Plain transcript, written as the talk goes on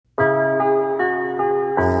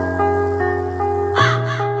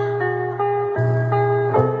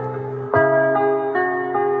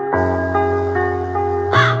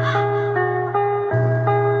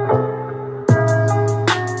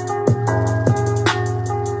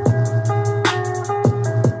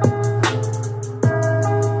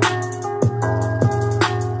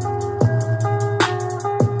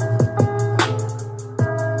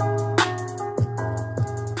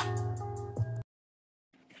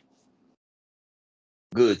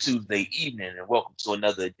Good Tuesday evening, and welcome to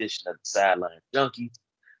another edition of the Sideline Junkies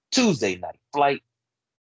Tuesday Night Flight.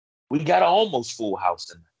 We got an almost full house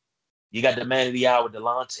tonight. You got the man of the hour,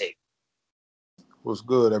 Delonte. What's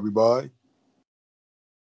good, everybody?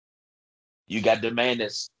 You got the man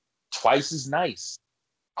that's twice as nice,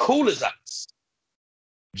 cool as ice,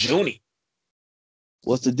 Junie.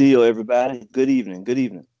 What's the deal, everybody? Good evening. Good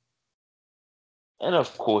evening. And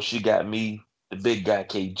of course, you got me, the big guy,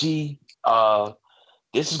 KG.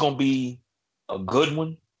 This is gonna be a good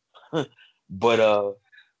one, but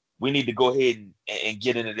we need to go ahead and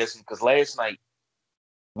get into this one because last night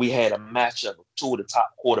we had a matchup of two of the top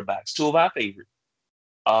quarterbacks, two of our favorites,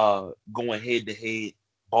 going head to head.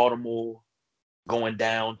 Baltimore going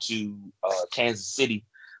down to Kansas City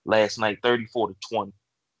last night, 34-20.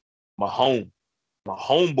 Mahomes, my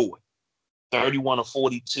homeboy, 31 of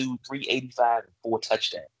 42, 385, and 4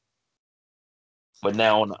 touchdowns. But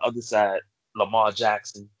now on the other side, Lamar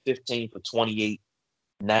Jackson, 15 for 28,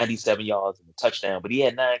 97 yards and a touchdown. But he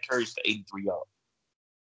had 9 carries for 83 yards.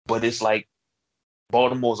 But it's like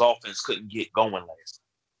Baltimore's offense couldn't get going last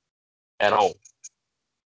night at all.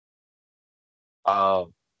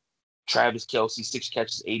 Travis Kelce, 6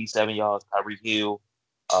 catches, 87 yards. Tyreek Hill,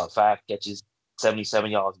 5 catches,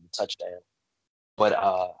 77 yards and a touchdown. But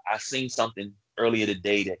I seen something earlier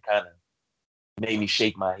today that kind of made me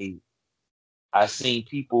shake my head. I seen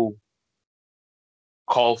people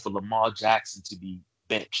call for Lamar Jackson to be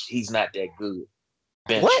benched. He's not that good.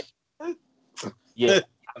 Benched. What? Yeah,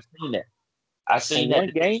 I've seen that. I seen that one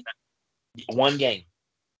game. One game.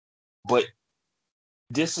 But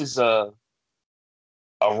this is a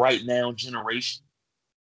right now generation,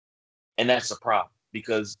 and that's a problem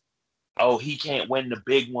because he can't win the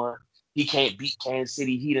big one. He can't beat Kansas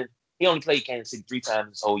City. He only played Kansas City 3 times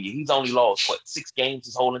this whole year. He's only lost 6 games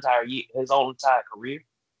his whole entire year, his whole entire career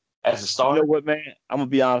as a starter. You know what, man? I'm gonna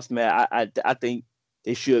be honest, man. I think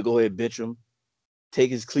they should go ahead and bench him,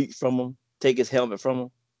 take his cleats from him, take his helmet from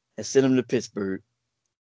him, and send him to Pittsburgh.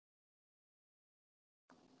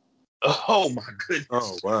 Oh my goodness!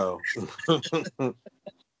 Oh wow!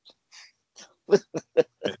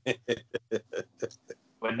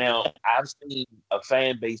 But now I've seen a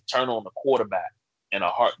fan base turn on the quarterback in a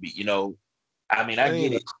heartbeat. You know, I mean, I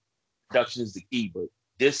get it. Production is the key, but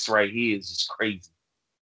this right here is just crazy.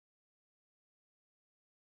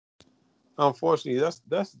 Unfortunately,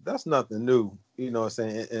 that's nothing new. You know what I'm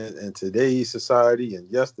saying? In today's society and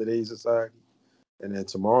yesterday's society, and then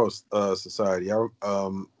tomorrow's society.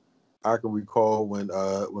 I can recall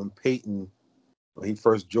when Peyton, when he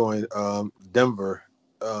first joined Denver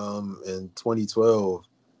in 2012,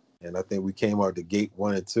 and I think we came out the gate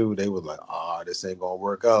 1 and 2. They was like, this ain't gonna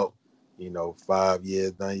work out. 5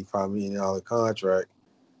 years, $95 million contract.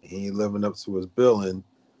 He ain't living up to his billing.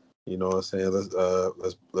 You know what I'm saying?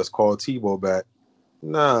 Let's call Tebow back.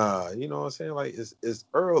 Nah, you know what I'm saying? Like it's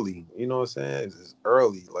early. You know what I'm saying? It's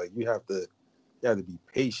early. Like you have to be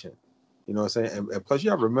patient. You know what I'm saying? And plus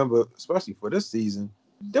you have to remember, especially for this season,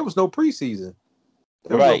 there was no preseason.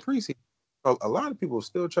 There was no preseason. A lot of people were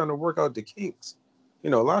still trying to work out the kinks. A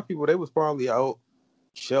lot of people, they was probably out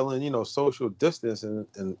chilling, social distance and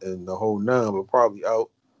the whole nine, but probably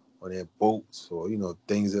out on their boats or,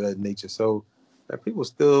 things of that nature. So that people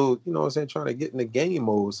still, what I'm saying, trying to get in the game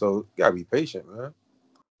mode. So you gotta be patient, man.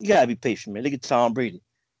 You gotta be patient, man. Look at Tom Brady.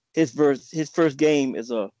 His first game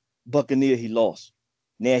as a Buccaneer, he lost.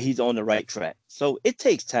 Now he's on the right track. So it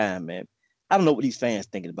takes time, man. I don't know what these fans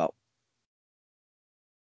thinking about.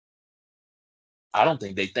 I don't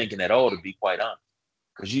think they're thinking at all, to be quite honest.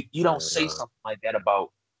 Because you don't say something like that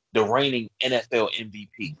about the reigning NFL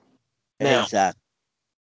MVP. Now, exactly.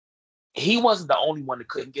 He wasn't the only one that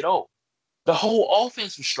couldn't get old. The whole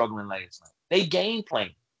offense was struggling last night. They game plan.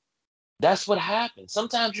 That's what happens.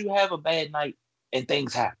 Sometimes you have a bad night and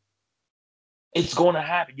things happen. It's going to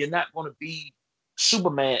happen. You're not going to be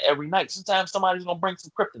Superman every night. Sometimes somebody's going to bring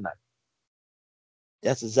some kryptonite.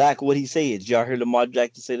 That's exactly what he said. Did y'all hear Lamar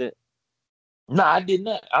Jackson say that? No, I did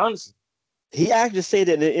not, honestly. He actually said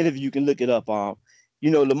that in an interview. You can look it up.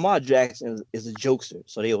 Lamar Jackson is a jokester.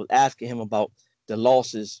 So they was asking him about the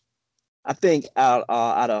losses. I think out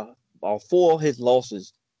of 4 of his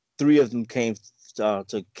losses, 3 of them came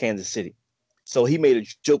to Kansas City. So he made a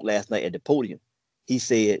joke last night at the podium. He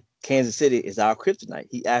said, Kansas City is our kryptonite.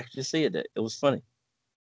 He actually said that. It was funny.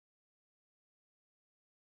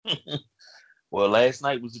 Well, last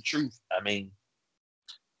night was the truth. I mean,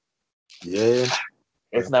 yeah,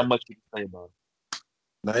 it's not much you can say about it.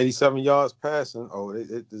 97 yards passing. Oh,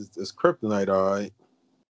 it's kryptonite, all right.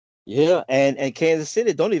 Yeah, and Kansas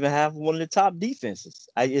City don't even have one of the top defenses.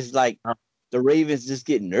 It's like the Ravens just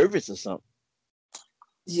get nervous or something.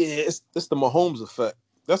 Yeah, it's the Mahomes effect.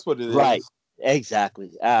 That's what it Right. is.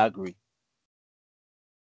 Exactly. I agree.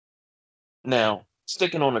 Now,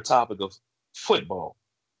 sticking on the topic of football.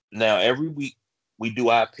 Now, every week we do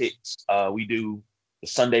our picks. We do the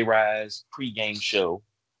Sunday Rise pregame show,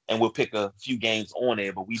 and we'll pick a few games on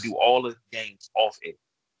air, but we do all the games off air.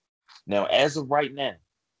 Now, as of right now,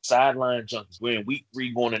 sideline junkies. We're in week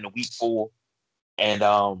 3, going into week 4, and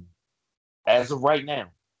as of right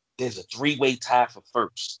now, there's a 3-way tie for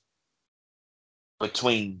first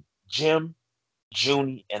between Jim,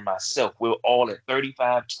 Junie, and myself. We're all at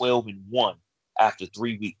 35, 12, and 1 after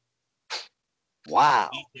 3 weeks. Wow.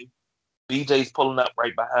 BJ's pulling up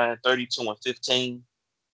right behind 32 and 15.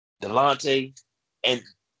 Delonte, and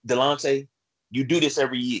Delonte, you do this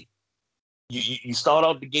every year. You start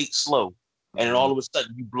off the gate slow, and then all of a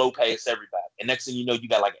sudden you blow past everybody. And next thing you know, you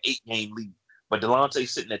got like an 8-game lead. But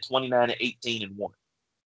Delonte's sitting at 29 and 18 and 1.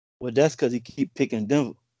 Well, that's because he keep picking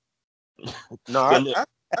Denver. No, But look,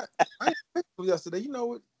 I picked him yesterday. You know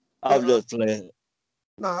what? I'm just playing.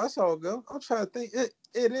 No, that's all good. I'm trying to think. It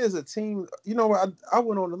is a team. You know what? I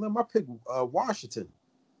went on the limb. I picked Washington,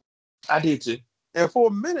 I did too. and for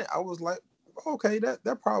a minute I was like, okay,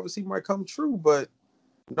 that prophecy might come true, but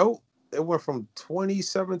nope. It went from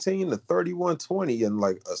 2017 to 31-20 in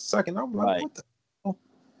like a second. I'm like, Right. what the hell?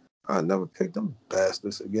 I never picked them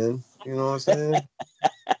bastards again. You know what I'm saying?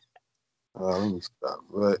 Let me stop.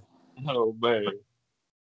 But Oh man.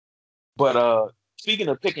 But speaking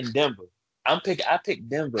of picking Denver, I picked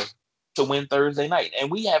Denver to win Thursday night.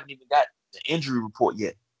 And we haven't even got the injury report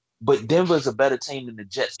yet. But Denver's a better team than the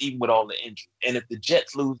Jets, even with all the injury. And if the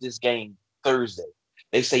Jets lose this game Thursday,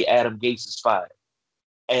 they say Adam Gase is fired.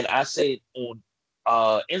 And I said on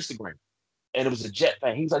Instagram, and it was a Jet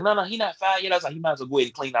fan. He was like, no, he's not fired yet. I was like, he might as well go ahead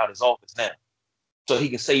and clean out his office now, so he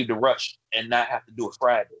can save the rush and not have to do it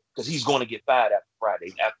Friday, because he's going to get fired after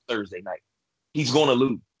Friday, after Thursday night. He's going to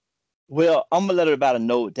lose. Well, I'm gonna let everybody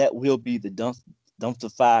know that will be the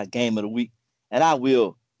dumpster fire game of the week, and I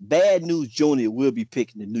will. Bad News Junior will be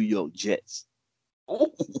picking the New York Jets.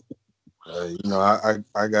 you know,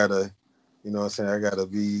 I gotta, you know what I'm saying, I gotta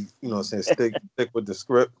be, you know what I'm saying, stick with the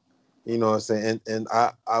script, you know what I'm saying, and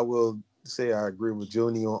I will say I agree with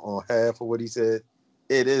Junie on half of what he said.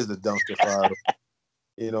 It is the dumpster fire,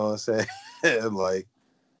 you know what I'm saying. Like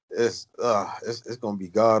it's gonna be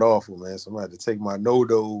god awful, man. So I'm gonna have to take my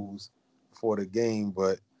no-dos before the game,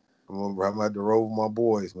 but I'm gonna have to roll with my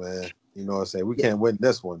boys, man. You know what I'm saying? We can't win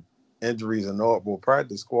this one. Injuries and all, but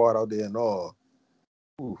practice squad out there and all.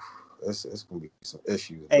 Oof, it's gonna be some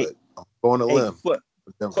issues, Hey, but I'm going to limb.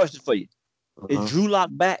 Question for you: Is Drew Lock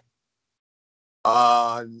back?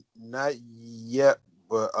 Not yet,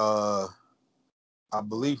 but I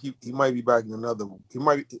believe he might be back in another. He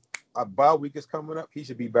might. A bye week is coming up. He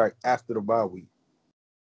should be back after the bye week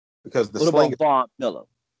because the What sling. about Von Miller?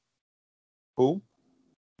 Who?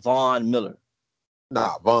 Von Miller.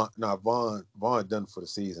 Vaughn done for the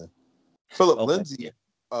season. Philip Lindsay,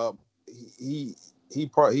 he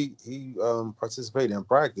participated in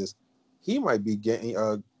practice. He might be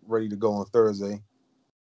getting ready to go on Thursday.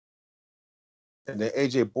 And then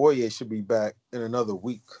AJ Boye should be back in another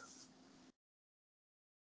week.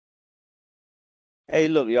 Hey,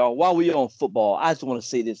 look, y'all. While we on football, I just want to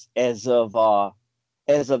say this: as of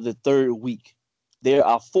the third week, there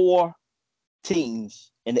are 4 teams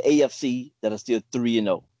in the AFC that are still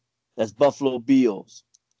 3-0. That's Buffalo Bills,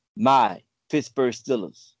 my Pittsburgh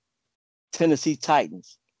Steelers, Tennessee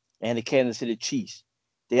Titans, and the Kansas City Chiefs.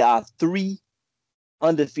 There are 3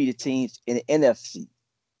 undefeated teams in the NFC.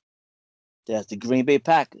 That's the Green Bay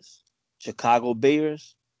Packers, Chicago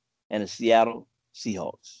Bears, and the Seattle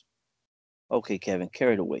Seahawks. Okay, Kevin,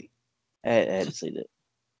 carry it away. I had to say that.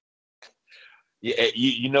 Yeah,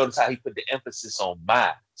 you notice how he put the emphasis on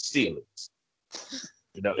my Steelers.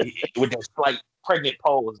 You know, with that slight pregnant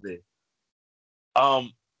pause there.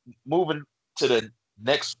 Moving to the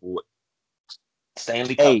next sport,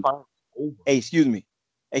 Stanley Cup Final. Hey, excuse me.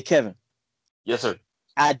 Hey, Kevin. Yes, sir.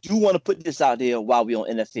 I do want to put this out there while we're on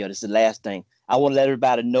NFL. This is the last thing. I want to let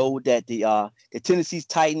everybody know that the Tennessee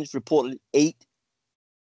Titans recorded 8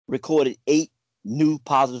 new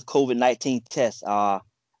positive COVID-19 tests. I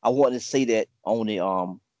wanted to say that on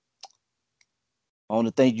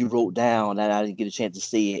the thing you wrote down, and I didn't get a chance to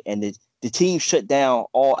say it. And the team shut down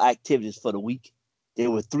all activities for the week.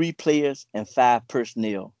 There were 3 players and 5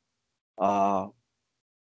 personnel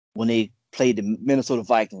when they played the Minnesota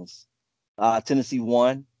Vikings. Tennessee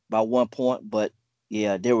won by 1 point, but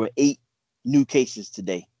yeah, there were 8 new cases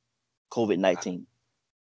today, COVID-19.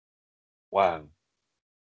 Wow.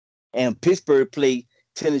 And Pittsburgh played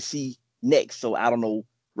Tennessee next, so I don't know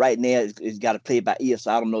right now it's got to play by ear.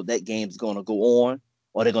 So I don't know if that game's going to go on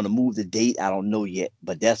or they're going to move the date. I don't know yet,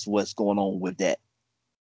 but that's what's going on with that.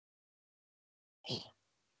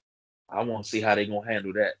 I want to see how they're going to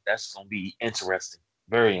handle that. That's going to be interesting.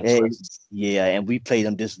 Very And, interesting. yeah, and we played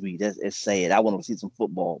them this week. It's sad. I want to see some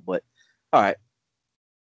football, but all right.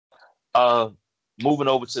 Moving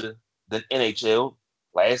over to the NHL.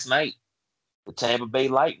 Last night, the Tampa Bay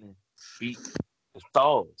Lightning beat the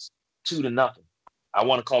Stars 2-0. I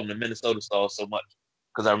want to call them the Minnesota Stars so much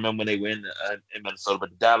because I remember when they were in Minnesota, but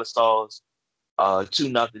the Dallas Stars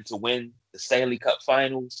 2-0 to win the Stanley Cup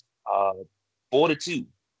Finals 4-2,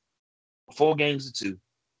 4-2.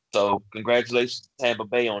 So congratulations to Tampa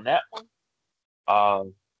Bay on that one. I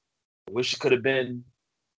wish it could have been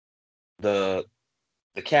the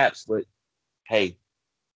Caps, but hey,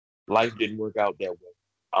 life didn't work out that way.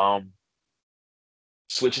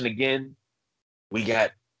 Switching again, we're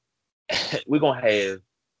gonna have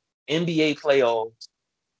NBA playoffs,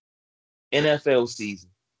 NFL season,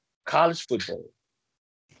 college football,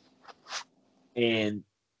 and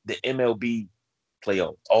the MLB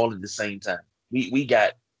playoffs all at the same time. We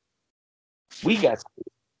got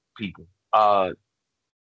people.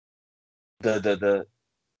 The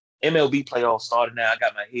MLB playoffs started now. I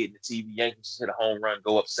got my head in the TV. Yankees hit a home run,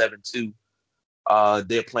 go up 7-2.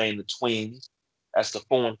 They're playing the Twins. That's the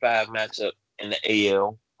 4-5 matchup in the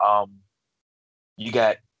AL. You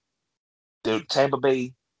got the Tampa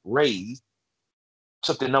Bay Rays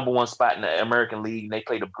took the number 1 spot in the American League, and they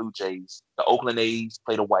play the Blue Jays. The Oakland A's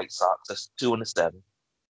play the White Sox. That's 2 and 7.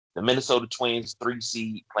 The Minnesota Twins, 3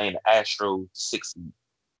 seed, playing the Astros, 6 seed.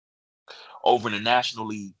 Over in the National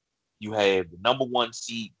League, you have the number 1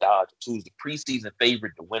 seed Dodgers, who's the preseason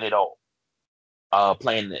favorite to win it all,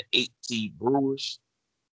 playing the 8 seed Brewers.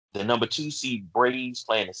 The number 2 seed Braves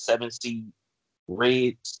playing the 7 seed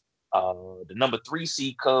Reds. The number 3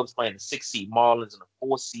 seed Cubs playing the 6 seed Marlins, and the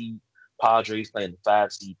 4 seed Padres playing the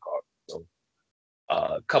 5 seed Cardinals. So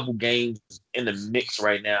a couple games in the mix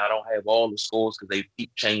right now. I don't have all the scores because they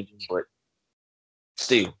keep changing, but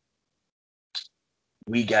still,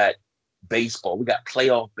 we got baseball. We got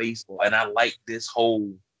playoff baseball, and I like this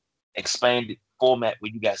whole expanded format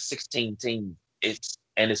where you got 16 teams. It's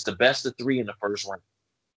the best of 3 in the first round.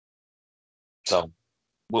 So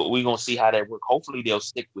we're gonna see how that works. Hopefully they'll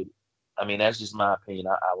stick with it. I mean, that's just my opinion.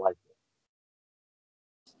 I like it.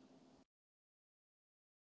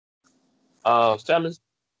 Fellas,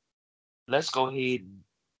 let's go ahead and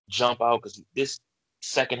jump out because this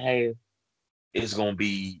second half is gonna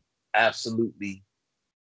be absolutely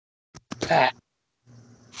packed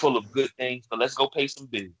full of good things. So let's go pay some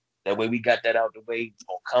bills. That way we got that out the way. We're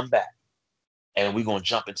gonna come back and we're gonna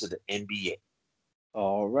jump into the NBA.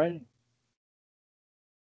 All right.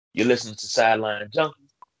 You're listening to Sideline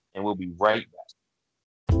Junkies, and we'll be right back.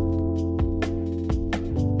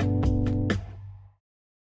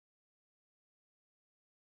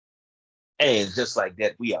 And just like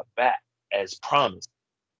that, we are back as promised.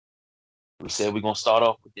 We said we're gonna start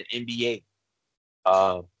off with the NBA.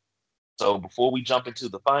 So before we jump into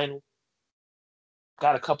the final,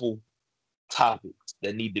 got a couple topics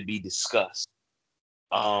that need to be discussed.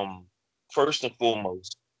 First and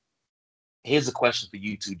foremost, here's a question for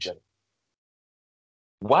you two, gentlemen.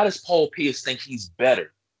 Why does Paul Pierce think he's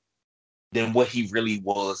better than what he really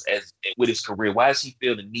was with his career? Why does he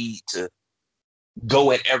feel the need to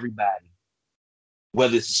go at everybody,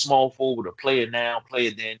 whether it's a small forward or player now,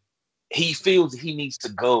 player then? He feels that he needs to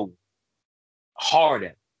go hard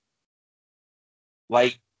at it.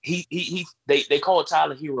 Like they call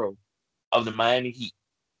Tyler Hero of the Miami Heat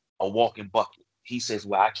a walking bucket. He says,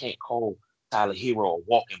 well, I can't call Tyler Hero a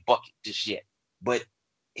walking bucket just yet. But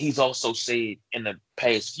he's also said in the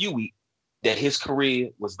past few weeks that his career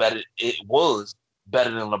was better. It was better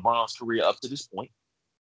than LeBron's career up to this point.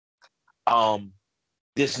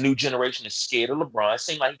 This new generation is scared of LeBron. It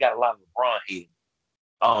seemed like he got a lot of LeBron here.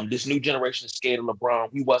 This new generation is scared of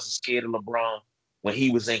LeBron. We wasn't scared of LeBron when he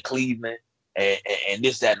was in Cleveland and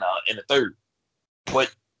this, that, and the third.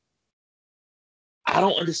 But I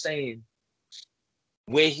don't understand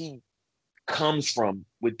where he comes from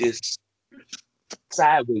with this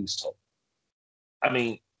sideways talk. I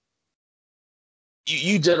mean,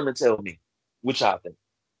 you gentlemen tell me what y'all think.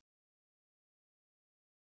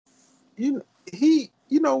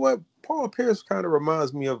 You know what? Paul Pierce kind of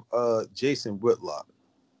reminds me of Jason Whitlock.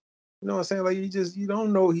 You know what I'm saying? Like you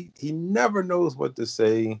don't know. He never knows what to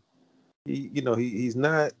say. He's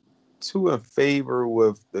not too in favor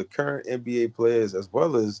with the current NBA players as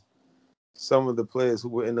well as some of the players who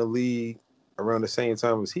were in the league around the same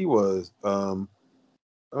time as he was.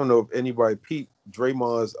 I don't know if anybody peeped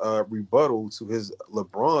Draymond's rebuttal to his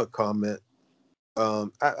LeBron comment.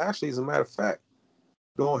 Actually, as a matter of fact,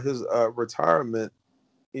 during his retirement,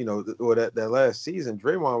 or that last season,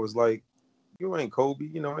 Draymond was like, "You ain't Kobe.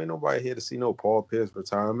 Ain't nobody here to see no Paul Pierce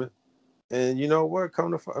retirement." And you know what?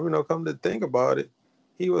 Come to think about it,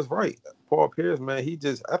 he was right. Paul Pierce, man,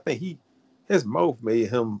 I think his mouth made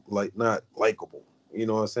him like not likable. You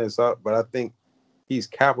know what I'm saying? So, but I think he's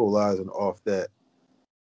capitalizing off that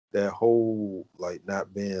whole like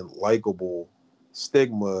not being likable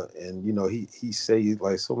stigma, and he say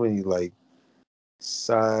like so many like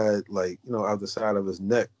side like out the side of his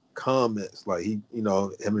neck comments like him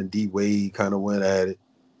and D Wade kind of went at it.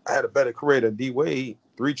 I had a better career than D Wade,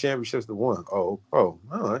 3 championships to 1. Oh, all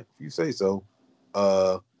right, if you say so.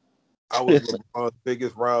 I was LeBron's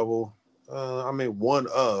biggest rival. I mean, one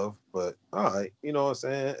of, but all right, you know what I'm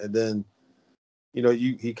saying. And then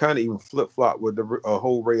he kind of even flip flopped with the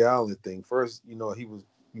whole Ray Allen thing. First, he was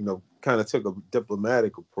kind of took a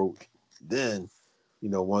diplomatic approach. Then,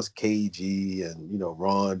 once KG and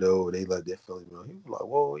Rondo, they let their feelings know. He was like,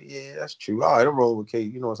 "Well, yeah, that's true. All right, I'm rolling with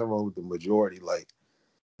KG. I'm rolling with the majority." Like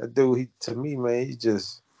that dude, to me, man, he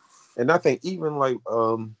just. And I think even like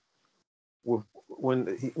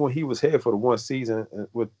when he was here for the one season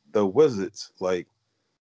with the Wizards, like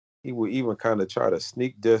he would even kind of try to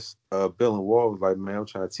sneak this. Bill and Wall was like, "Man, I'm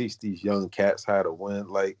trying to teach these young cats how to win."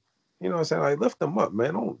 Like, you know what I'm saying? Like, lift them up,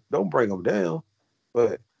 man. Don't bring them down.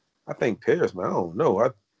 But I think Pierce, man, I don't know.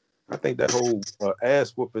 I think that whole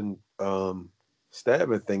ass whooping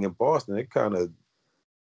stabbing thing in Boston, it kind of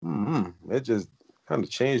it just kind of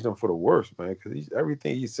changed him for the worse, man. Because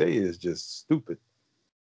everything he say is just stupid.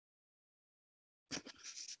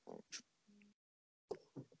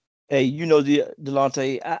 Hey,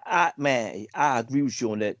 Delonte, I agree with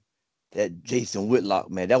you on that Jason Whitlock,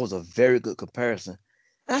 man. That was a very good comparison.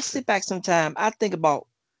 And I sit back sometime, I think about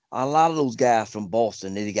a lot of those guys from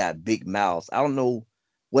Boston, they got big mouths. I don't know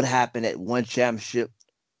what happened at one championship,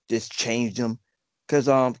 just changed them. Because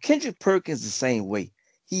Kendrick Perkins the same way.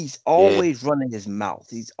 He's Yeah, always running his mouth.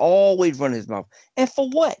 He's always running his mouth. And for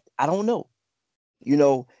what? I don't know.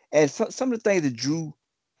 And some of the things that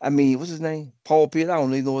what's his name? Paul Pierce. I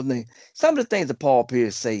don't even know his name. Some of the things that Paul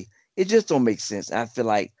Pierce say, it just don't make sense. I feel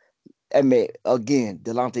like, again,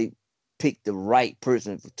 Delonte picked the right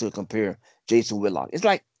person to compare Jason Whitlock. It's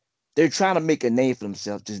like they're trying to make a name for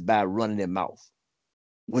themselves just by running their mouth,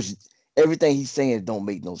 which everything he's saying don't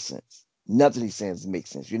make no sense. Nothing he's saying makes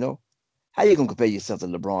sense. How you gonna compare yourself to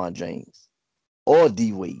LeBron James or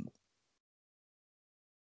D Wade?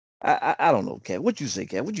 I don't know, Cat. What you say,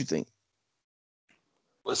 Cat? What you think?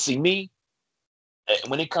 but see me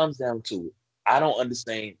when it comes down to it, I don't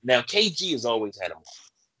understand. Now KG has always had a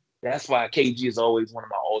mouth. That's why KG is always one of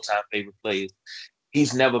my all-time favorite players.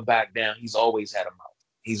 He's never backed down. He's always had a mouth.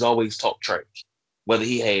 He's always talked trash. Whether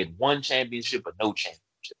he had one championship or no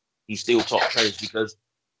championship, he still talked trash because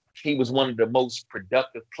he was one of the most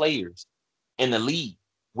productive players in the league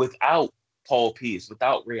without Paul Pierce,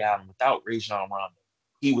 without Ray Allen, without Rajon Rondo.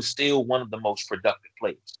 He was still one of the most productive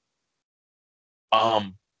players.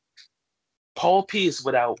 Um, Paul Pierce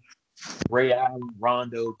without Ray Allen,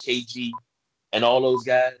 Rondo, KG, and all those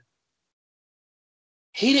guys,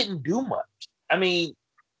 he didn't do much. I mean,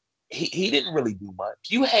 he didn't really do much.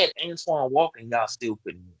 You had Antoine Walker, and y'all still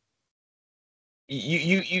couldn't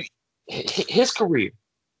win. His career,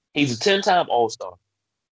 he's a 10-time All-Star,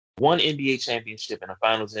 one NBA championship and a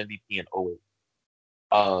Finals MVP in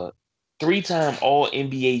 08. 3-time All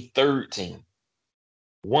NBA third team,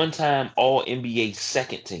 1-time All NBA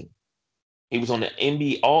second team. He was on the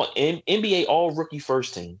NBA All Rookie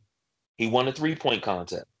first team. He won the 3-point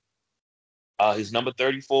contest. His number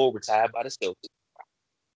 34 retired by the Celtics.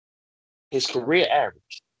 His career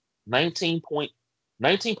average 19 point,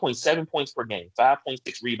 19.7 points per game, 5.6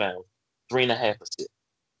 rebounds, 3.5 assists.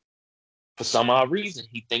 For some odd reason,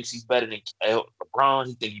 he thinks he's better than LeBron.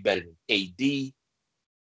 He thinks he's better than KD.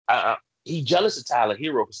 He jealous of Tyler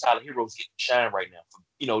Hero because Tyler Hero's getting shine right now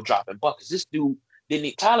for dropping buckets. This dude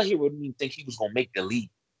Tyler Hero didn't even think he was gonna make the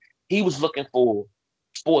league. He was looking for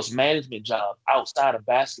sports management job outside of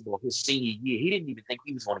basketball his senior year. He didn't even think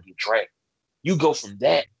he was gonna get drafted. You go from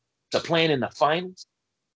that to playing in the finals,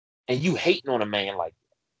 and you hating on a man like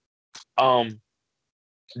that.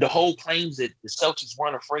 The whole claims that the Celtics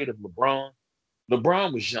weren't afraid of LeBron.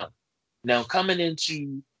 LeBron was young. Now coming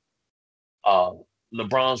into uh,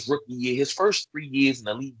 LeBron's rookie year, his first 3 years in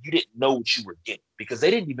the league, you didn't know what you were getting because they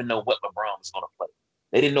didn't even know what LeBron was going to play.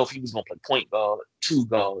 They didn't know if he was going to play point guard, 2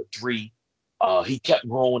 guard, 3. He kept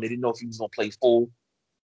growing. They didn't know if he was going to play 4.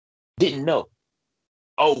 Didn't know.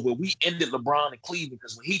 Oh, well, we ended LeBron in Cleveland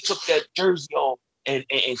because when he took that jersey off and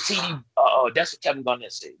TD, that's what Kevin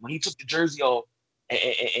Garnett said. When he took the jersey off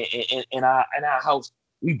in our house,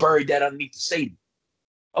 we buried that underneath the stadium.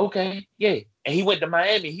 Okay, yeah. And he went to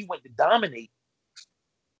Miami. He went to dominate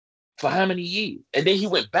for how many years? And then he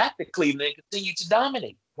went back to Cleveland and continued to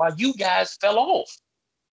dominate while you guys fell off.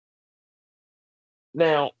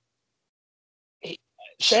 Now,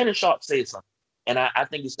 Shannon Sharp said something, and I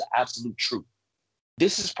think it's the absolute truth.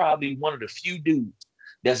 This is probably one of the few dudes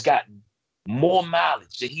that's gotten more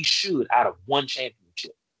mileage than he should out of one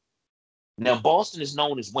championship. Now, Boston is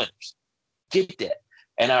known as winners. Get that.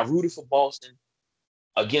 And I rooted for Boston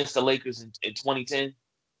against the Lakers in 2010.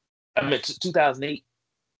 I mean, 2008.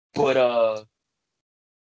 But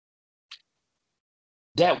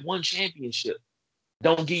that one championship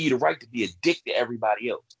don't give you the right to be a dick to everybody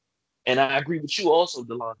else. And I agree with you also,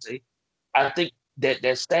 Delonte. I think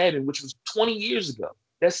that stabbing, which was 20 years ago,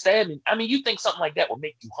 that stabbing, I mean, you think something like that would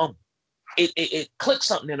make you humble. It clicked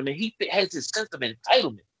something in him, and he has his sense of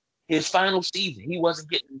entitlement. His final season, he wasn't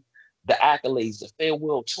getting the accolades, the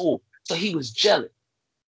farewell tour, so he was jealous.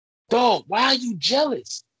 Dog, why are you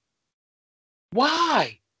jealous?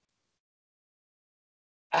 Why?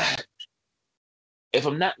 If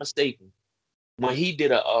I'm not mistaken, when he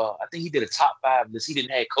did I think he did a top 5 list. He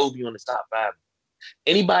didn't have Kobe on his top 5.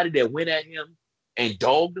 Anybody that went at him and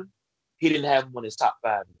dogged him, he didn't have him on his top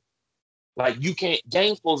 5 list. Like, you can't.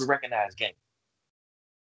 Game's supposed to recognize game.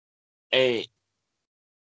 And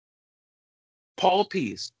Paul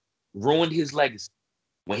Pierce ruined his legacy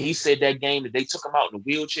when he said that game that they took him out in a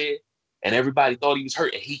wheelchair and everybody thought he was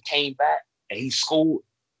hurt and he came back and he scored.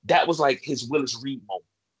 That was like his Willis Reed moment.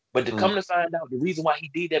 But to come to find out the reason why he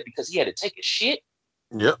did that because he had to take a shit.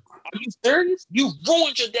 Yep. Are you serious? You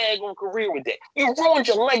ruined your daggone career with that. You ruined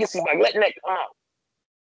your legacy by letting that come out.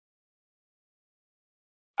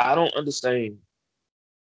 I don't understand.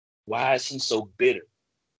 Why is he so bitter?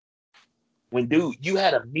 When, dude, you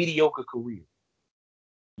had a mediocre career.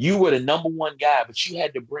 You were the number one guy, but you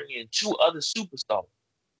had to bring in 2 other superstars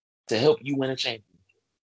to help you win a championship.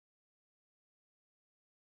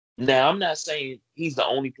 Now, I'm not saying he's the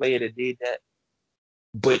only player that did that,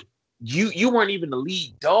 but you weren't even the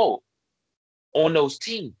lead dog on those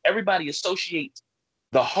teams. Everybody associates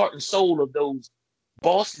the heart and soul of those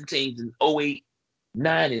Boston teams in 08,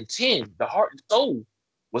 9, and 10. The heart and soul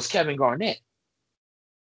was Kevin Garnett,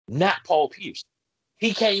 not Paul Pierce.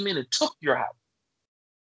 He came in and took your house.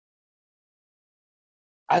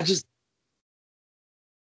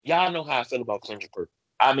 Y'all know how I feel about Kendrick Perkins.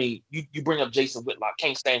 I mean, you bring up Jason Whitlock.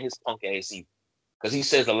 Can't stand his punk ass either because he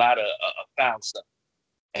says a lot of foul stuff.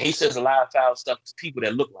 And he says a lot of foul stuff to people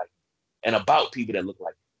that look like him and about people that look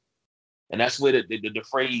like him. And that's where the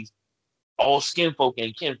phrase, all skin folk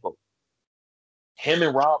ain't kinfolk. Him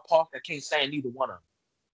and Rob Parker, I can't stand neither one of them.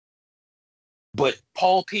 But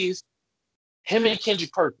Paul Pierce, him and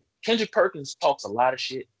Kendrick Perkins. Kendrick Perkins talks a lot of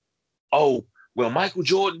shit. Oh, well, Michael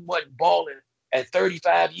Jordan wasn't balling at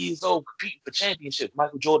 35 years old competing for championships.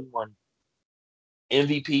 Michael Jordan won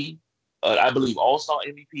MVP, I believe All-Star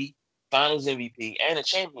MVP, Finals MVP, and a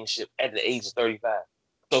championship at the age of 35.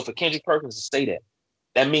 So for Kendrick Perkins to say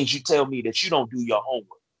that means you tell me that you don't do your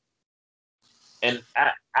homework. And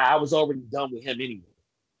I was already done with him anyway.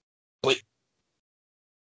 But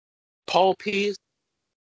Paul Pierce,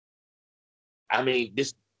 I mean,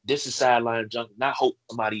 this is sideline junk. And I hope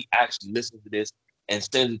somebody actually listens to this and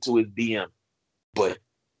sends it to his DM. But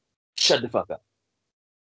shut the fuck up.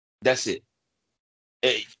 That's it.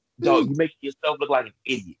 Hey, dog, you make yourself look like an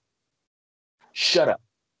idiot. Shut up.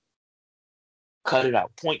 Cut it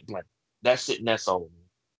out. Point blank. That's it, and that's all. Man.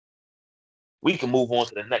 We can move on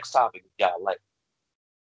to the next topic if y'all like.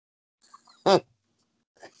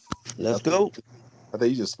 Let's go. I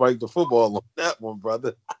think you just spiked the football on that one,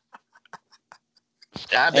 brother.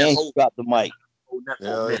 I've been and drop the mic.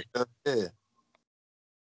 Yeah.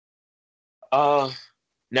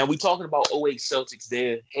 Now we talking about 08 Celtics.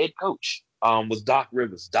 Their head coach was Doc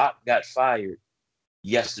Rivers. Doc got fired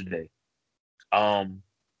yesterday. I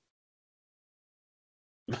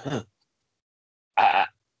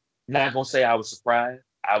not gonna say I was surprised.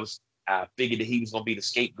 I figured that he was gonna be the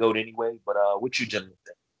scapegoat anyway. But what you gentlemen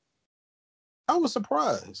think? I was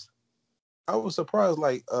surprised.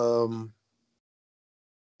 Like,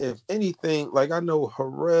 if anything, like I know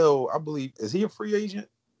Harrell, I believe, is he a free agent?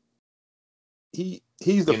 He's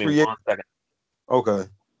the free agent. Second. Okay.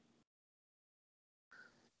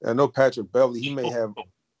 I know Patrick Beverly, he may have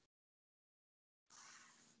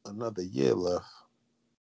another year left.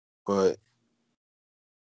 But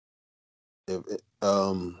if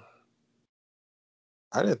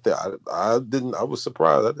I didn't think I didn't. I was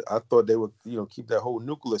surprised. I thought they would, keep that whole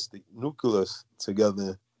nucleus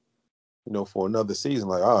together, for another season.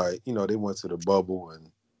 Like, all right, they went to the bubble and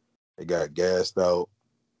they got gassed out.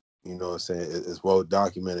 You know what I'm saying? It's well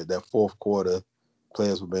documented that fourth quarter,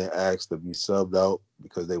 players were being asked to be subbed out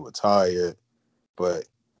because they were tired. But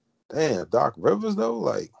damn, Doc Rivers though,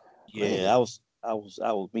 like, Yeah, man. I was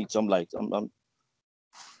me too. I'm like,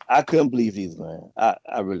 I couldn't believe these, man.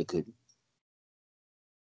 I really couldn't.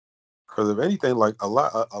 Because if anything, like a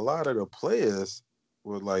lot of the players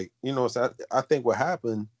were like, so I think what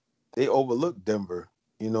happened, they overlooked Denver.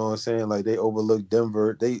 You know what I'm saying? Like they overlooked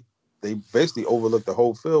Denver. They basically overlooked the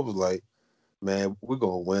whole field. Was like, man, we're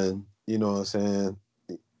gonna win. You know what I'm saying?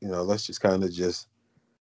 Let's just kind of just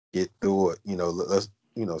get through it. Let's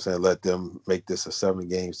let them make this a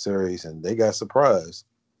 7-game series, and they got surprised.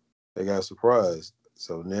 They got surprised.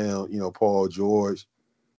 So now, Paul George,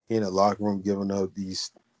 he in the locker room giving up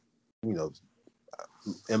these, MLK,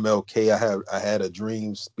 I had a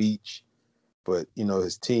dream speech, but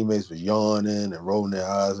his teammates was yawning and rolling their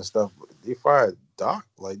eyes and stuff. They fired Doc.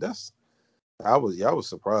 Like I was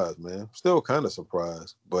surprised, man. Still kind of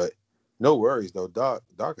surprised, but no worries though. Doc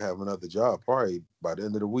have another job probably by the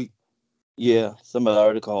end of the week. Yeah, somebody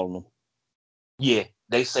already called him. Yeah,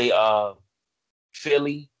 they say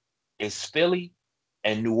Philly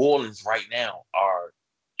and New Orleans right now are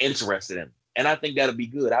interested in him. And I think that'll be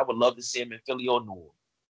good. I would love to see him in Philly or New Orleans.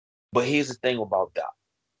 But here's the thing about Doc.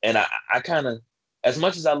 And I kind of, as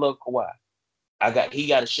much as I love Kawhi, he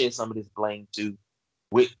got to share some of this blame too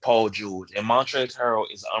with Paul George. And Montrezl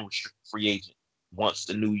Harrell is an unrestricted free agent once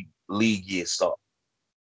the new league year starts.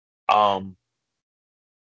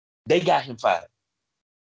 They got him fired.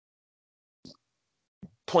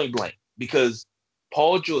 Point blank. Because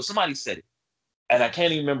Paul George, somebody said it, and I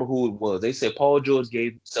can't even remember who it was. They said Paul George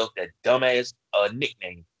gave himself that dumbass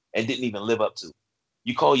nickname and didn't even live up to it.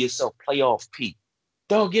 You call yourself Playoff P.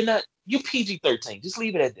 Dog, you're PG-13. Just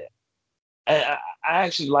leave it at that. And I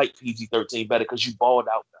actually like PG-13 better because you balled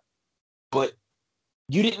out. But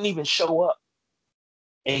you didn't even show up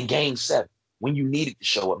in Game 7 when you needed to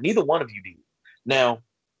show up. Neither one of you did. Now,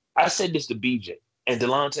 I said this to BJ and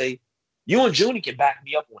Delonte. You and Junie can back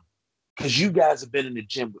me up on it because you guys have been in the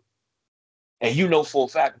gym with me. And you know for a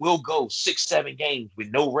fact we'll go 6-7 games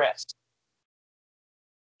with no rest.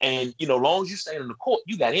 And, long as you stay on the court,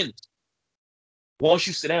 you got energy. Once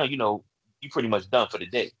you sit down, you're pretty much done for the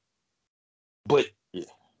day. But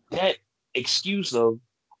that excuse of,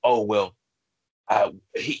 oh, well,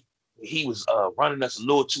 he was running us a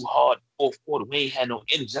little too hard in the fourth quarter. We ain't had no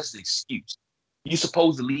energy. That's the excuse. You're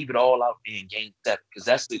supposed to leave it all out there in Game 7 because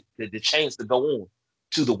that's the chance to go on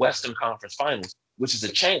to the Western Conference Finals, which is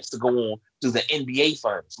a chance to go on to the NBA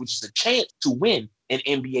Finals, which is a chance to win an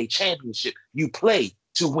NBA championship. You play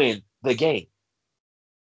to win the game.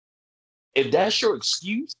 If that's your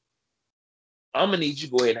excuse, I'm going to need you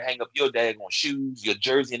to go ahead and hang up your daggone shoes, your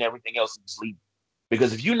jersey, and everything else and just leave.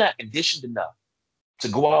 Because if you're not conditioned enough to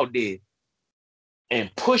go out there and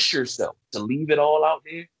push yourself to leave it all out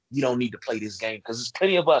there, you don't need to play this game because there's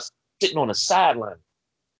plenty of us sitting on the sideline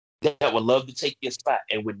that would love to take your spot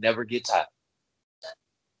and would never get tired.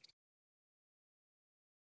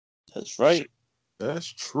 That's right. That's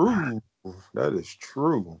true. That is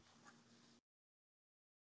true.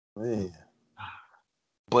 Man.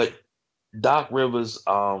 But Doc Rivers,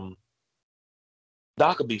 Doc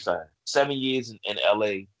will be fine. 7 years in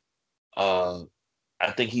LA.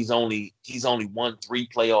 I think he's only won 3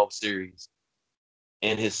 playoff series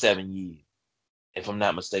in his 7 years. If I'm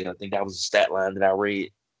not mistaken, I think that was a stat line that I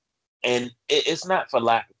read. And it's not for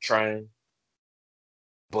lack of trying,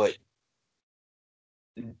 but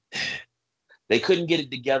they couldn't get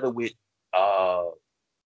it together with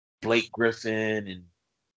Blake Griffin and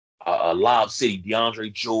Lob City,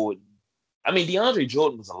 DeAndre Jordan. I mean, DeAndre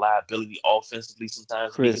Jordan was a liability offensively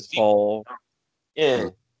sometimes. Chris Paul. Yeah.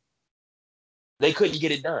 They couldn't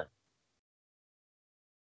get it done.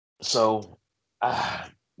 So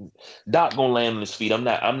Doc gonna land on his feet. I'm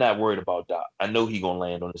not worried about Doc. I know he gonna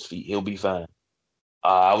land on his feet. He'll be fine.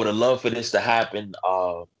 I would have loved for this to happen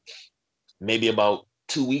maybe about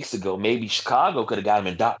 2 weeks ago. Maybe Chicago could have got him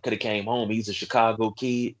and Doc could have came home. He's a Chicago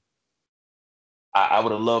kid. I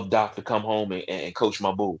would have loved Doc to come home and coach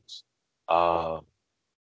my Bulls. But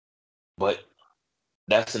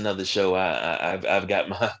that's another show. I've got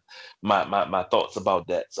my thoughts about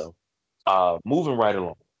that. So moving right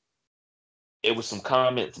along. It was some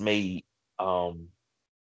comments made. Well,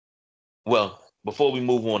 before we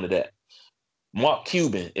move on to that, Mark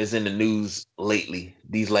Cuban is in the news lately,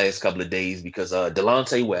 these last couple of days, because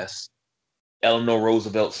Delonte West Eleanor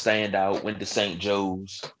Roosevelt standout, went to St.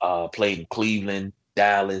 Joe's, played in Cleveland,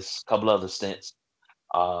 Dallas, a couple other stints.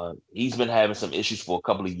 He's been having some issues for a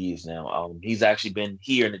couple of years now. He's actually been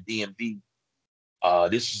here in the DMV.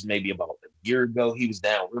 This was maybe about a year ago. He was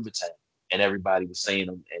down Rivertown, and everybody was saying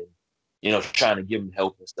him and trying to give him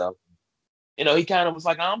help and stuff. He kind of was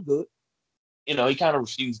like, "I'm good." He kind of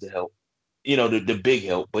refused to help. The big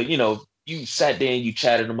help, but you sat there and you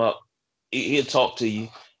chatted him up. He'll talk to you.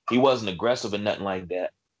 He wasn't aggressive or nothing like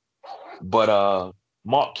that. But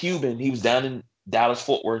Mark Cuban, he was down in Dallas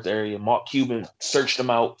Fort Worth area. Mark Cuban searched him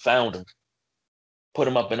out, found him, put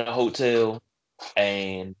him up in a hotel,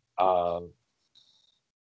 and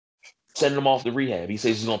sending him off to rehab. He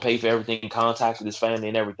says he's gonna pay for everything, contacted his family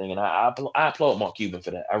and everything. And I applaud Mark Cuban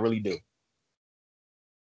for that. I really do.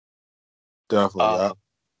 Definitely, Uh,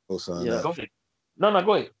 I'll sign Yeah. that. Go ahead. No,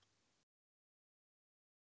 go ahead.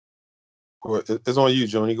 It's on you,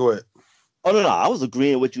 Joni. Go ahead. Oh no, I was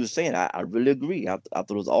agreeing with what you were saying. I really agree. I thought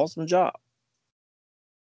it was an awesome job.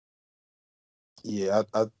 Yeah,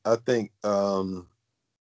 I think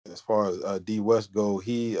as far as D West go,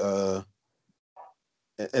 he and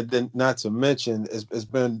then not to mention it's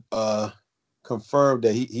been confirmed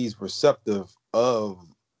that he's receptive of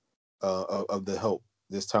the help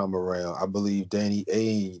this time around. I believe Danny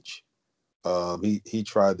Ainge, he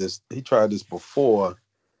tried this before.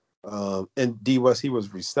 And D West, he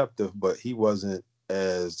was receptive, but he wasn't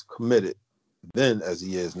as committed then as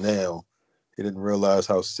he is now. He didn't realize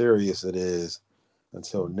how serious it is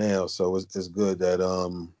until now. So it's good that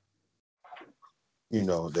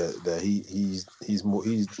that he's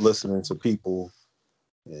listening to people,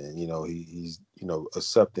 and he's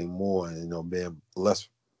accepting more, and being less,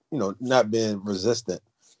 not being resistant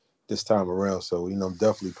this time around. So I'm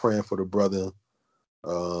definitely praying for the brother.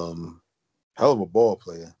 Hell of a ball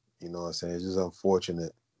player. You know what I'm saying? It's just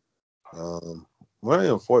unfortunate. Well, not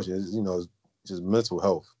unfortunate. It's just mental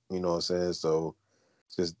health. You know what I'm saying? So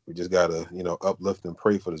we just gotta uplift and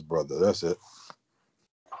pray for this brother. That's it.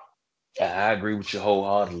 I agree with you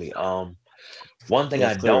wholeheartedly. One thing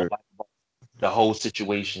I Yes, don't sir. like about the whole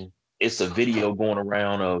situation, it's a video going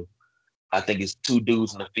around of, I think it's two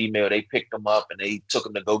dudes and a female. They picked them up and they took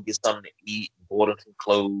them to go get something to eat, bought them some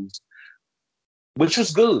clothes, which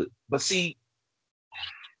was good. But see,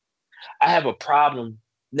 I have a problem.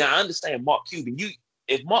 Now I understand Mark Cuban.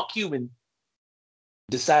 If Mark Cuban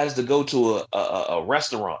decides to go to a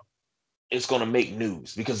restaurant, it's gonna make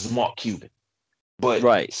news because it's Mark Cuban. But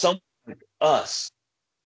Right. some like us,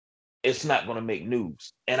 it's not gonna make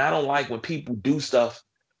news. And I don't like when people do stuff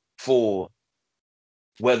for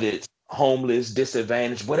whether it's homeless,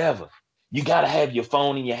 disadvantaged, whatever. You gotta have your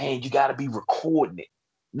phone in your hand. You gotta be recording it.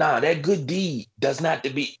 Nah, that good deed does not to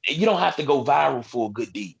be. You don't have to go viral for a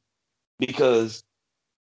good deed, because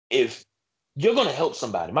if you're gonna help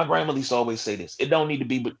somebody, my grandmother used to always say this: it don't need to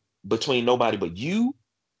be between nobody but you,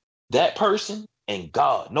 that person, and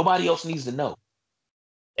God. Nobody else needs to know.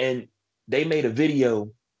 And they made a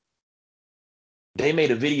video. They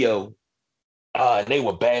made a video. And they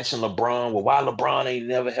were bashing LeBron. Well, why LeBron ain't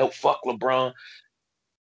never helped? Fuck LeBron.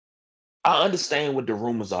 I understand what the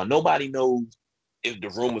rumors are. Nobody knows if the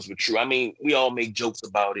rumors were true. I mean, we all make jokes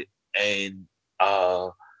about it, and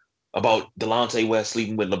about Delonte West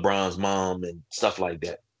sleeping with LeBron's mom and stuff like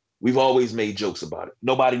that. We've always made jokes about it.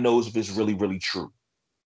 Nobody knows if it's really, really true.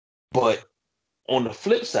 But on the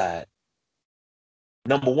flip side,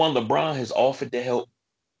 number one, LeBron has offered to help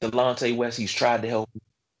Delonte West. He's tried to help him.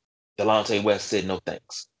 Delonte West said no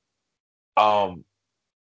thanks. Um,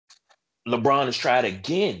 LeBron has tried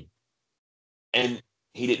again, and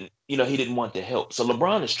he didn't want the help. So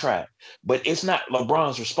LeBron has tried, but it's not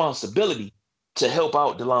LeBron's responsibility to help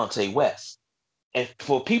out Delonte West. And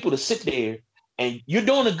for people to sit there and you're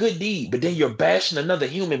doing a good deed, but then you're bashing another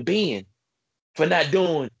human being for not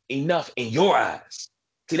doing enough in your eyes.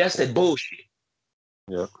 See, that's that bullshit.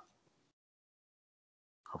 Yeah,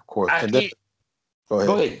 of course. I And then can't. go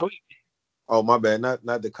Go ahead. ahead. Go ahead. Oh, my bad.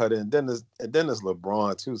 Not to cut in. Then there's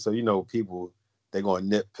LeBron too. So people, they're gonna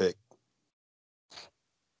nitpick.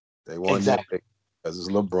 They want to Exactly. nitpick because it's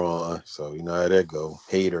LeBron. So how that go.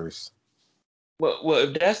 Haters. Well,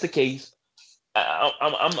 if that's the case, well,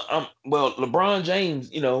 LeBron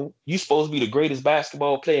James, you supposed to be the greatest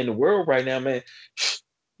basketball player in the world right now, man.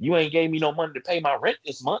 You ain't gave me no money to pay my rent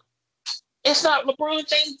this month. It's not LeBron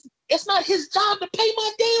James. It's not his job to pay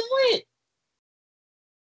my damn rent.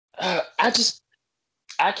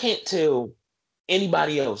 I can't tell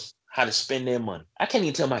anybody else how to spend their money. I can't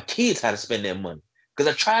even tell my kids how to spend their money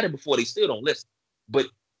because I tried it before. They still don't listen. But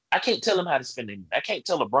I can't tell them how to spend their money. I can't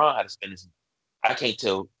tell LeBron how to spend his money. I can't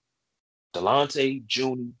tell Delonte,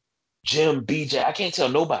 Junior. Jim, BJ, I can't tell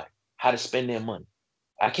nobody how to spend their money.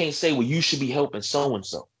 I can't say, well, you should be helping so and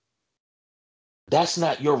so. That's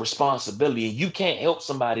not your responsibility. And you can't help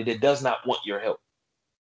somebody that does not want your help.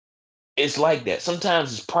 It's like that.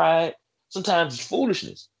 Sometimes it's pride, sometimes it's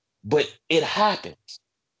foolishness, but it happens.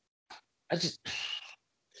 I just,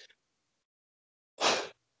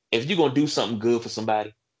 if you're going to do something good for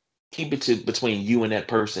somebody, keep it to between you and that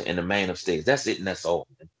person and the man upstairs. That's it, and that's all.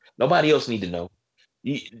 Nobody else need to know.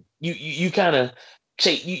 You kind of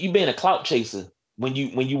chase. You being a clout chaser when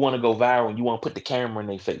you want to go viral and you want to put the camera in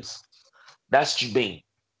their face. That's what you being.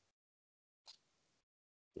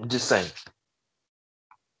 I'm just saying.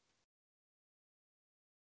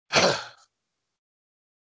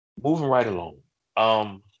 Moving right along.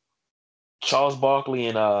 Charles Barkley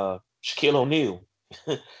and Shaquille O'Neal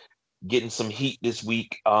getting some heat this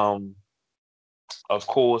week. Of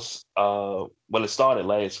course, well, it started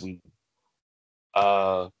last week.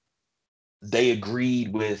 They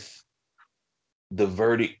agreed with the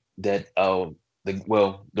verdict that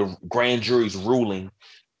the grand jury's ruling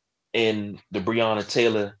in the Breonna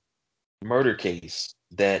Taylor murder case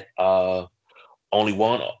that only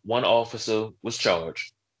one officer was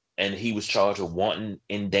charged, and he was charged with wanton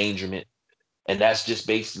endangerment, and that's just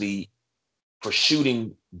basically for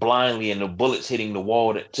shooting blindly and the bullets hitting the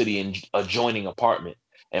wall to the adjoining apartment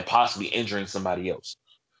and possibly injuring somebody else.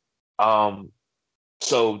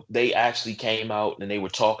 So they actually came out and they were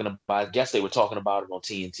talking about, I guess they were talking about it on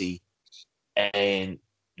TNT, and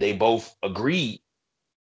they both agreed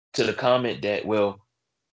to the comment that, well,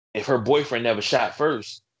 if her boyfriend never shot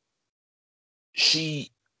first,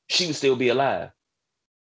 she would still be alive.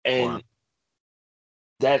 And Wow.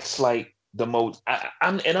 that's like the most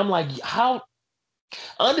I'm like, how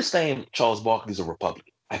I understand Charles Barkley's a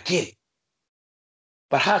Republican. I get it.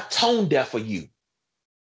 But how tone deaf are you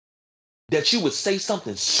that you would say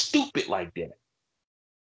something stupid like that?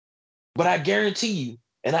 But I guarantee you,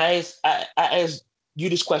 and I asked you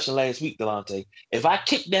this question last week, Delonte. If I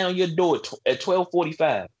kick down your door at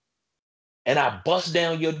 12:45 and I bust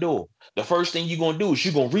down your door, the first thing you're gonna do is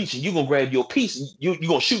you're gonna reach and you're gonna grab your piece. And you're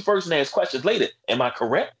gonna shoot first and ask questions later. Am I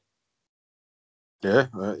correct? Yeah,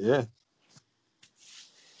 yeah,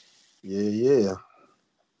 yeah.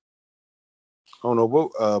 I don't know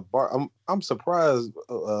what I'm surprised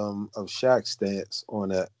of Shaq's stance on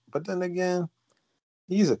that. But then again,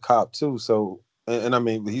 he's a cop too, so and I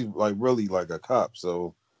mean he's like really like a cop,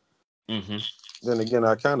 so Mm-hmm. then again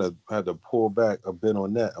I kind of had to pull back a bit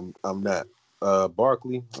on that. I'm not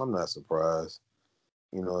Barkley, I'm not surprised.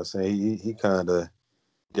 You know what I'm saying? He kind of,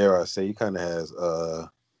 dare I say, he kind of has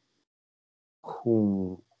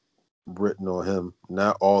coon written on him,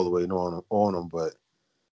 not all the way on him, but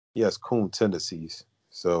he has coon tendencies.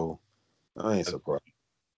 So I ain't surprised.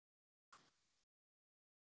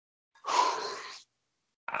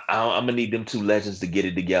 I'm gonna need them two legends to get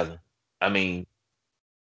it together. I mean,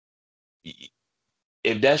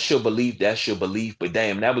 if that's your belief, that's your belief. But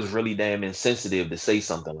damn, that was really damn insensitive to say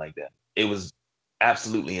something like that. It was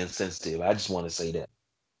absolutely insensitive. I just want to say that.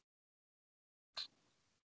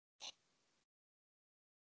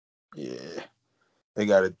 Yeah, they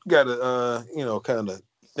gotta kind of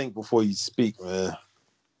think before you speak, man.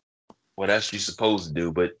 Well, that's what you're supposed to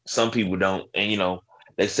do, but some people don't. And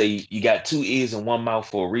they say you got two ears and one mouth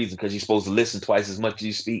for a reason because you're supposed to listen twice as much as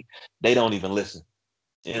you speak. They don't even listen.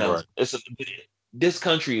 Right. This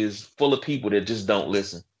country is full of people that just don't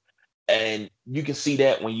listen, and you can see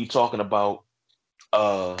that when you're talking about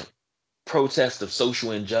uh protest of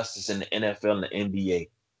social injustice in the NFL and the NBA.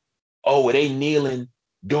 Oh, are they kneeling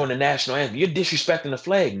during the national anthem? You're disrespecting the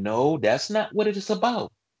flag. No, that's not what it is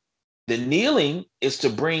about. The kneeling is to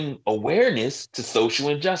bring awareness to social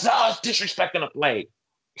injustice. Oh, it's disrespecting the flag.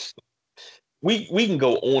 We can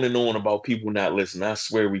go on and on about people not listening. I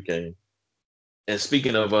swear we can. And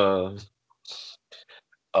speaking of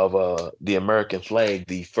the American flag,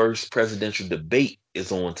 the first presidential debate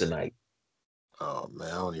is on tonight. Oh man,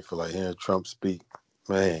 I don't even feel like hearing Trump speak,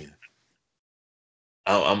 man.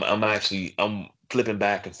 I'm flipping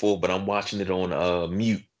back and forth, but I'm watching it on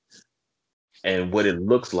mute. And what it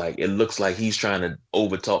looks like he's trying to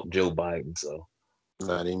overtalk Joe Biden. So,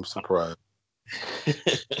 Not even surprised.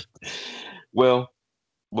 well,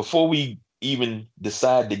 before we even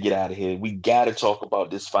decide to get out of here, we got to talk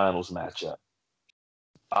about this finals matchup.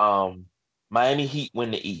 Um, Miami Heat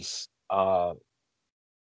win the East.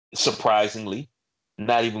 Surprisingly,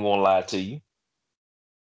 not even gonna lie to you.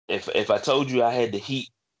 If I told you I had the Heat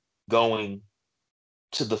going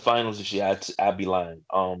to the finals this year, I'd be lying.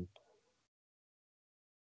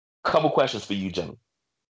 Couple questions for you, Jimmy.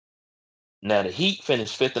 Now the Heat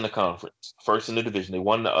finished fifth in the conference, first in the division. They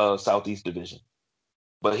won the Southeast Division.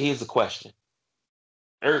 But here's the question: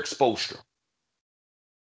 Eric Spoelstra.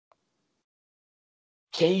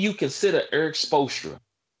 Can you consider Eric Spoelstra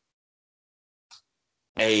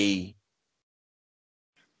a,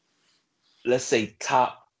 let's say,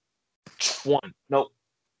 top 20, no,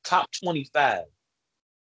 top 25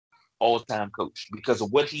 all-time coach because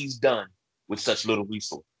of what he's done with such little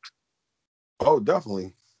resource? Oh,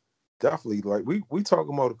 definitely. Definitely. Like we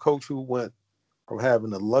talking about a coach who went from having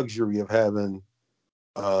the luxury of having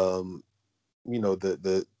you know,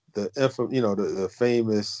 the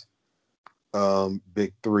famous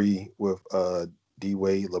big three with D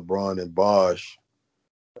Wade, LeBron, and Bosh,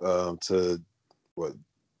 to what,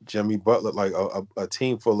 Jimmy Butler, like a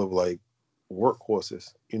team full of like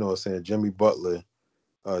workhorses. You know what I'm saying? Jimmy Butler,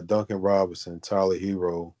 Duncan Robinson, Tyler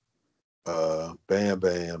Hero, Bam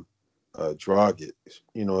Bam, Dragic.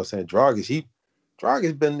 You know what I'm saying?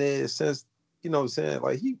 Dragic's been there since, you know what I'm saying?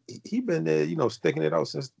 Like he been there, you know, sticking it out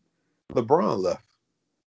since LeBron left.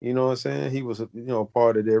 You know what I'm saying? He was, you know,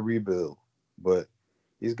 part of their rebuild. But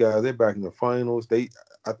these guys, they're back in the finals. I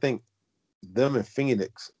think them and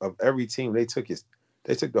Phoenix, of every team, they took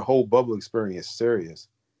the whole bubble experience serious.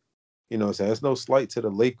 You know what I'm saying? It's no slight to the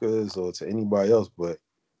Lakers or to anybody else, but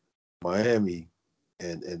Miami,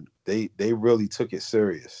 and they really took it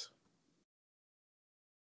serious.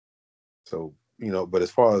 So, you know, but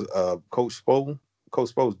as far as Coach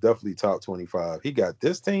Spo's definitely top 25. He got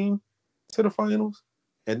this team to the finals,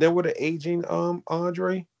 and then with the aging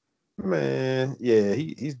Andre, man, yeah,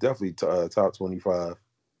 he's definitely top 25.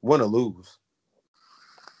 Win or lose.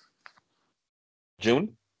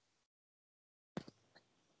 June?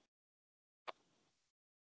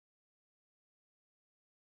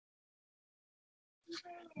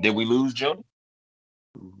 Did we lose June?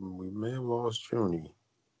 We may have lost Junie.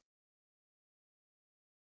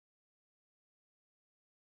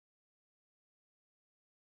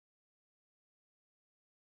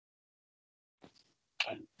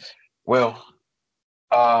 Well,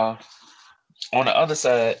 on the other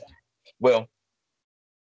side, well,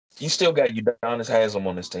 you still got Udonis Haslam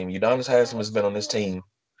on this team. Udonis Haslam has been on this team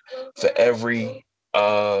for every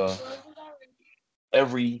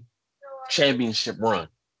championship run.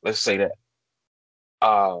 Let's say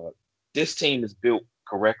that. This team is built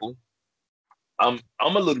correctly. I'm a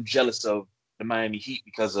little jealous of the Miami Heat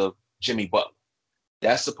because of Jimmy Butler.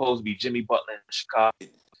 That's supposed to be Jimmy Butler in Chicago,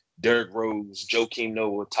 Derrick Rose, Joakim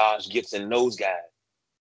Noah, Taj Gibson, those guys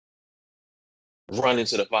run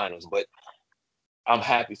into the finals. But I'm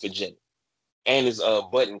happy for Jimmy and his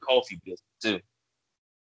button coffee business too.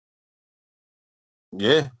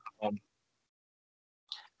 Yeah. Um,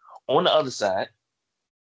 on the other side,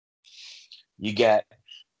 you got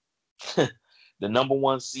the number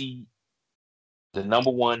one seed, the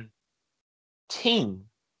number one team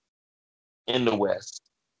in the West,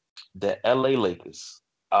 the LA Lakers.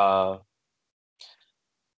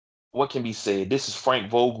 What can be said? This is Frank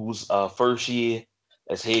Vogel's first year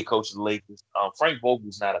as head coach of the Lakers. Frank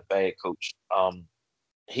Vogel's not a bad coach.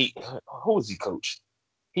 He who is he coached?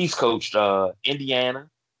 He's coached Indiana.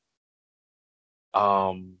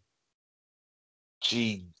 Um,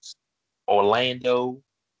 geez, Orlando,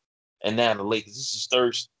 and now the Lakers. This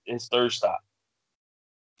is his third stop,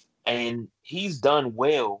 and he's done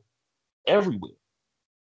well everywhere.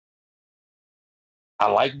 I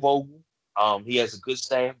like Vogel. He has a good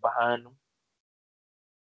staff behind him.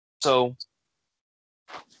 So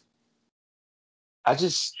I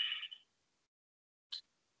just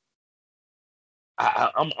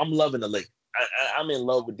I'm loving the Lakers. I'm in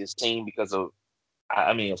love with this team because of,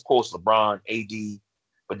 I mean, of course, LeBron, AD,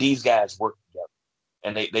 but these guys work together,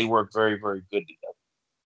 and they work very, very good together.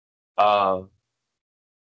 Uh,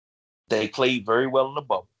 they played very well in the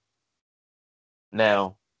bubble.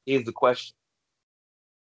 Now, here's the question: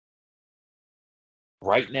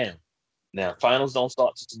 right now, finals don't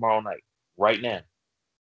start till tomorrow night. Right now,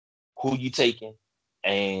 who you taking,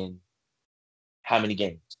 and how many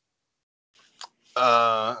games?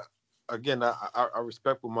 Uh, Again, I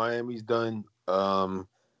respect what Miami's done.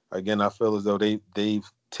 Again, I feel as though they've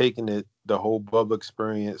taken the whole bubble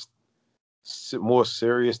experience more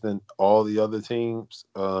serious than all the other teams.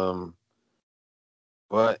 But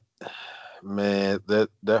man,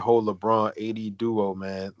 that whole LeBron AD duo,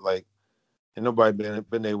 man, like ain't nobody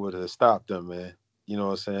been able to stop them, man. You know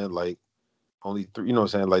what I'm saying? Like only three. You know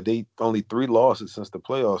what I'm saying? Like they only 3 losses since the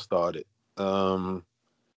playoffs started. Um,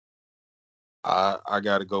 I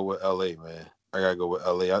got to go with LA, man. I got to go with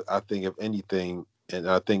LA. I think if anything, and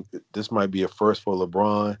I think this might be a first for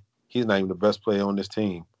LeBron. He's not even the best player on this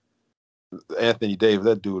team. Anthony Davis,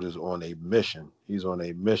 that dude is on a mission. He's on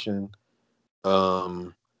a mission.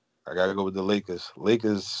 I gotta go with the Lakers.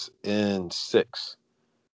 Lakers in 6.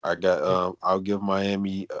 I got. I'll give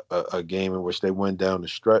Miami a game in which they win down the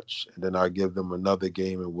stretch, and then I'll give them another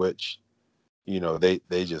game in which, they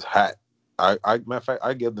just hat. Matter of fact,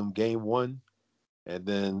 I give them game 1, and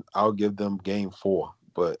then I'll give them game 4.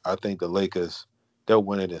 But I think the Lakers, they'll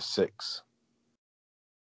win it in 6.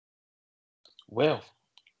 Well,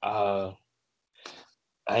 I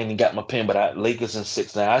ain't even got my pen, but Lakers in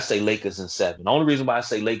 6. Now I say Lakers in 7. The only reason why I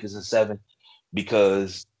say Lakers in 7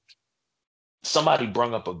 because somebody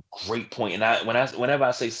brought up a great point, and whenever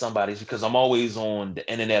I say somebody, it's because I'm always on the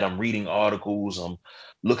internet. I'm reading articles, I'm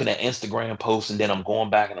looking at Instagram posts, and then I'm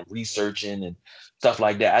going back and I'm researching and stuff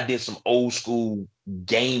like that. I did some old school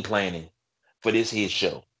game planning for this here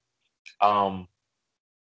show.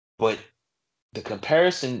 But the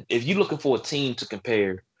comparison, if you're looking for a team to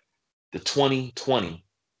compare the 2020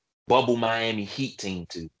 bubble Miami Heat team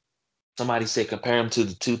to, somebody said compare them to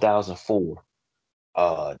the 2004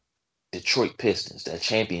 Detroit Pistons, that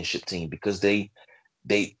championship team, because they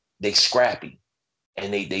scrappy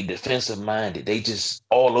and they defensive minded. They just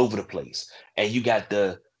all over the place. And you got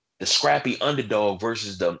the scrappy underdog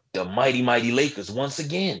versus the mighty Lakers once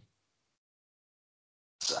again.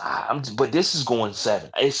 So but this is going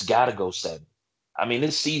 7. It's got to go 7. I mean,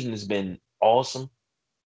 this season has been awesome,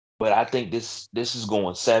 but I think this is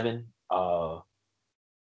going 7.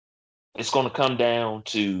 It's going to come down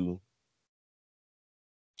to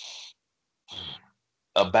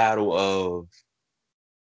a battle of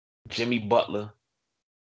Jimmy Butler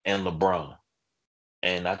and LeBron.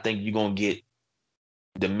 And I think you're going to get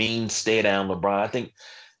the mean stay down LeBron. I think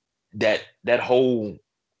that whole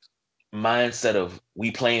mindset of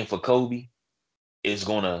we playing for Kobe is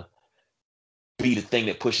going to be the thing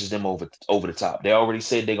that pushes them over the top. They already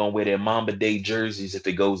said they're going to wear their Mamba Day jerseys if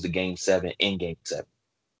it goes to game 7 in game 7.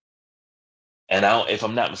 And if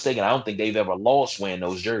I'm not mistaken, I don't think they've ever lost wearing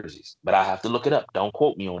those jerseys, but I have to look it up. Don't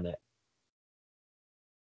quote me on that.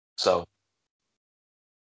 So,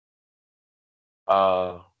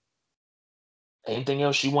 anything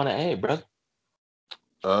else you want to add, brother?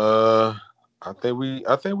 I think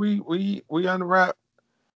we unwrapped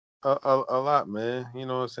a lot, man. You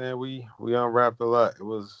know what I'm saying? We unwrapped a lot. It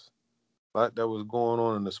was a lot that was going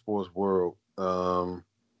on in the sports world.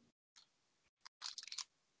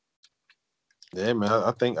 Yeah, man.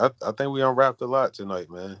 I think we unwrapped a lot tonight,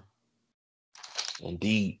 man.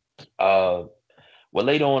 Indeed. Well,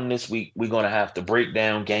 later on this week, we're gonna have to break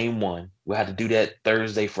down game 1. We'll have to do that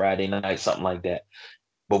Thursday, Friday night, something like that.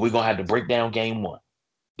 But we're gonna have to break down game 1.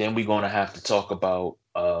 Then we're gonna have to talk about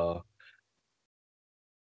we're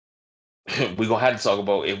gonna have to talk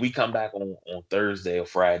about, if we come back on Thursday or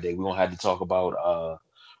Friday, we're gonna have to talk about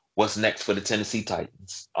what's next for the Tennessee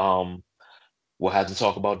Titans. We'll have to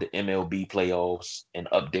talk about the MLB playoffs and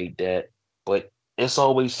update that. But it's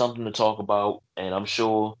always something to talk about, and I'm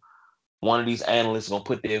sure one of these analysts is gonna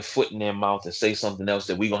put their foot in their mouth and say something else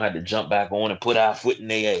that we're gonna have to jump back on and put our foot in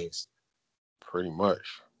their ass. Pretty much.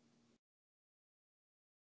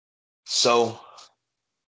 So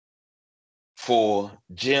for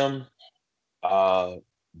Jim,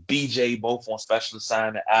 BJ, both on special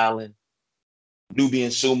assignment, Allen, Nubian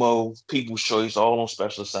Sumo, People's Choice, all on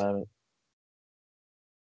special assignment.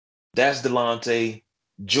 That's Delonte.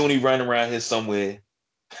 Junie running around here somewhere.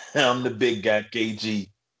 I'm the big guy, KG.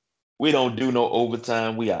 We don't do no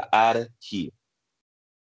overtime. We are out of here.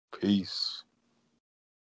 Peace.